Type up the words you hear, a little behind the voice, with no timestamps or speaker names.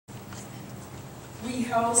we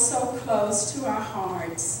hold so close to our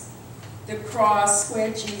hearts the cross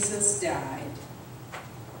where Jesus died.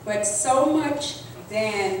 But so much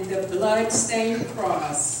than the blood-stained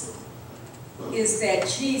cross is that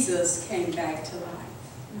Jesus came back to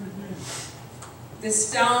life. The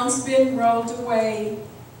stone's been rolled away,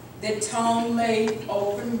 the tomb laid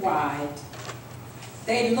open wide.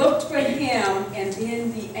 They looked for him, and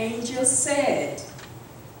then the angel said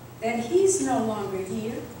that he's no longer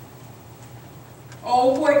here.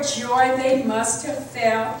 Oh, what joy they must have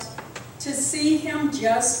felt to see him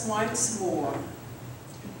just once more,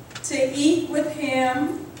 to eat with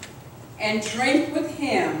him and drink with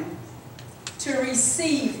him, to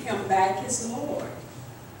receive him back as Lord.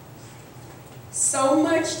 So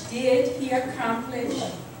much did he accomplish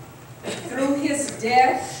through his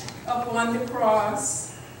death upon the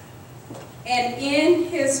cross, and in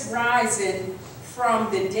his rising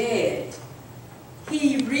from the dead,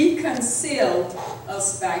 he reconciled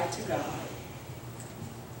us back to God.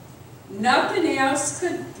 Nothing else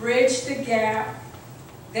could bridge the gap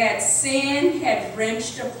that sin had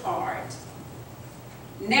wrenched apart.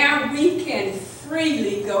 Now we can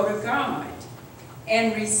freely go to God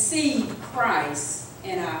and receive Christ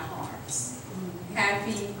in our hearts.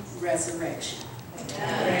 Happy resurrection.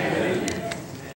 Amen.